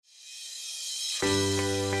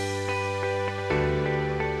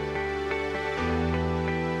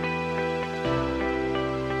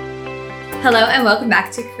Hello and welcome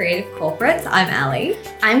back to Creative Corporates. I'm Ali.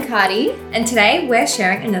 I'm Cardi. And today we're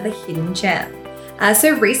sharing another hidden gem.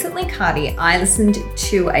 So recently, Cardi, I listened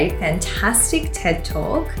to a fantastic TED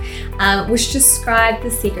Talk which described the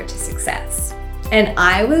secret to success. And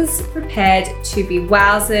I was prepared to be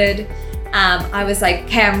wowzered. I was like,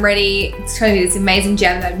 okay, I'm ready. It's going to be this amazing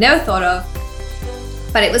gem that I've never thought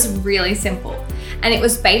of. But it was really simple. And it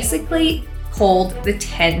was basically called the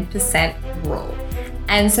 10% rule.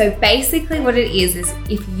 And so basically what it is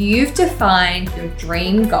if you've defined your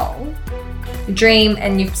dream goal,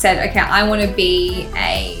 and you've said, okay, I want to be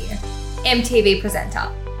a MTV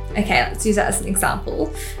presenter. Okay, let's use that as an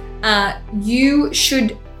example. You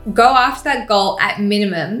should go after that goal at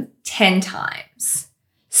minimum 10 times.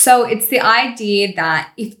 So it's the idea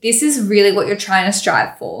that if this is really what you're trying to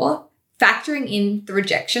strive for, factoring in the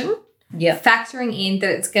rejection, factoring in that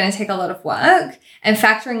it's going to take a lot of work, and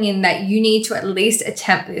factoring in that you need to at least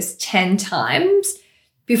attempt this 10 times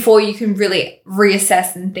before you can really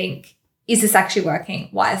reassess and think, is this actually working?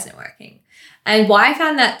 Why isn't it working? And why I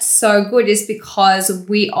found that so good is because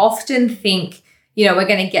we often think, we're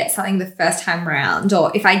going to get something the first time round,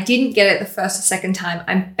 or if I didn't get it the first or second time,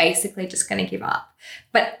 I'm basically just going to give up.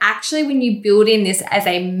 But actually, when you build in this as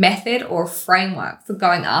a method or a framework for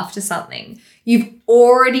going after something, you've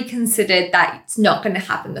already considered that it's not going to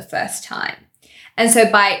happen the first time. And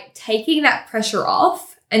so by taking that pressure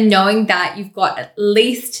off and knowing that you've got at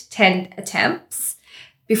least 10 attempts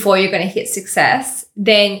before you're going to hit success,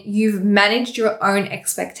 then you've managed your own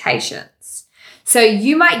expectations. So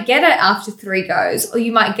you might get it after 3 goes, or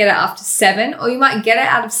you might get it after 7, or you might get it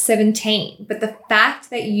out of 17. But the fact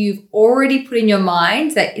that you've already put in your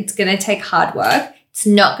mind that it's going to take hard work, it's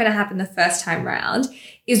not going to happen the first time round,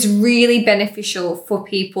 is really beneficial for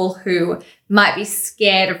people who might be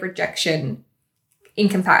scared of rejection in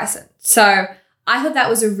comparison. So I thought that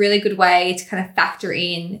was a really good way to kind of factor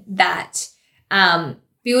in that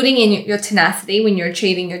building in your tenacity when you're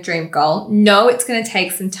achieving your dream goal. Know it's going to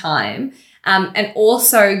take some time. And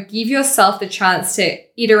also give yourself the chance to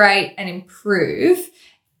iterate and improve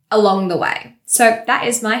along the way. So that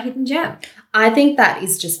is my hidden gem. I think that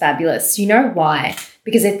is just fabulous. You know why?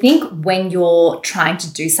 Because I think when you're trying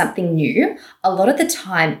to do something new, a lot of the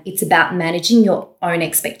time it's about managing your own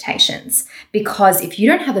expectations. Because if you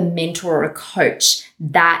don't have a mentor or a coach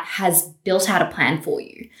that has built out a plan for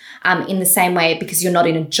you, in the same way, because you're not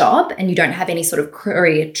in a job and you don't have any sort of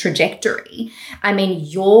career trajectory,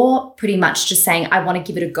 you're pretty much just saying, I want to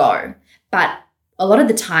give it a go. But a lot of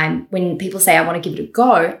the time when people say, I want to give it a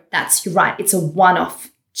go, you're right, it's a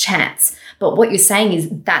one-off chance. But what you're saying is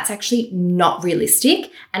that's actually not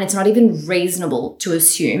realistic, and it's not even reasonable to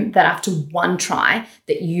assume that after one try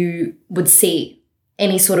that you would see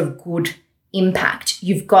any sort of good impact.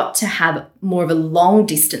 You've got to have more of a long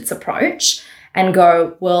distance approach and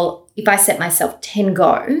go, well, if I set myself 10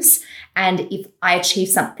 goes and if I achieve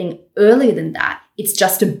something earlier than that, it's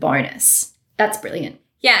just a bonus. That's brilliant.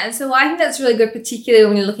 Yeah, and so I think that's really good, particularly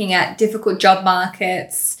when you're looking at difficult job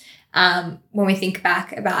markets. When we think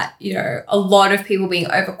back about, a lot of people being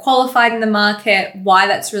overqualified in the market, why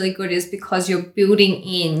that's really good is because you're building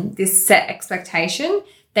in this set expectation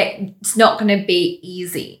that it's not going to be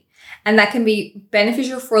easy. And that can be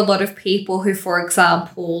beneficial for a lot of people who, for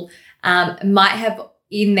example, might have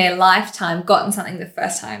in their lifetime gotten something the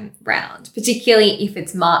first time round, particularly if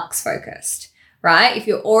it's marks focused, right? If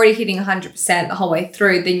you're already hitting 100% the whole way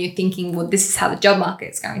through, then you're thinking, well, this is how the job market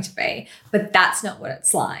is going to be. But that's not what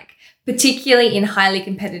it's like. Particularly in highly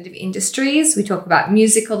competitive industries. We talk about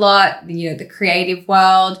music a lot, the creative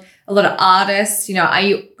world, a lot of artists, are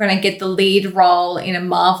you going to get the lead role in a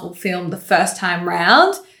Marvel film the first time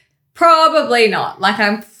round? Probably not.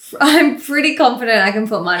 I'm pretty confident I can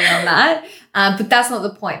put money on that. But that's not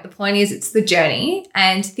the point. The point is it's the journey,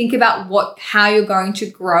 and think about how you're going to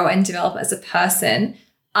grow and develop as a person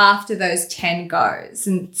after those 10 goes.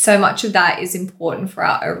 And so much of that is important for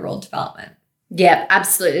our overall development. Yeah,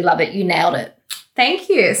 absolutely love it. You nailed it. Thank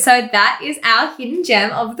you. So that is our hidden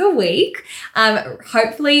gem of the week.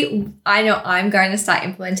 Hopefully, I know I'm going to start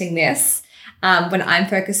implementing this when I'm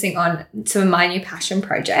focusing on some of my new passion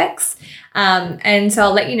projects. And so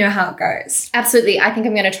I'll let you know how it goes. Absolutely. I think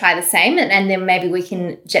I'm going to try the same, and then maybe we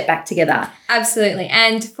can jet back together. Absolutely.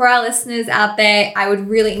 And for our listeners out there, I would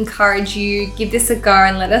really encourage you, give this a go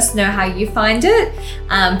and let us know how you find it,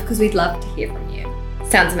 because we'd love to hear from you.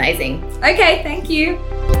 Sounds amazing. Okay, thank you.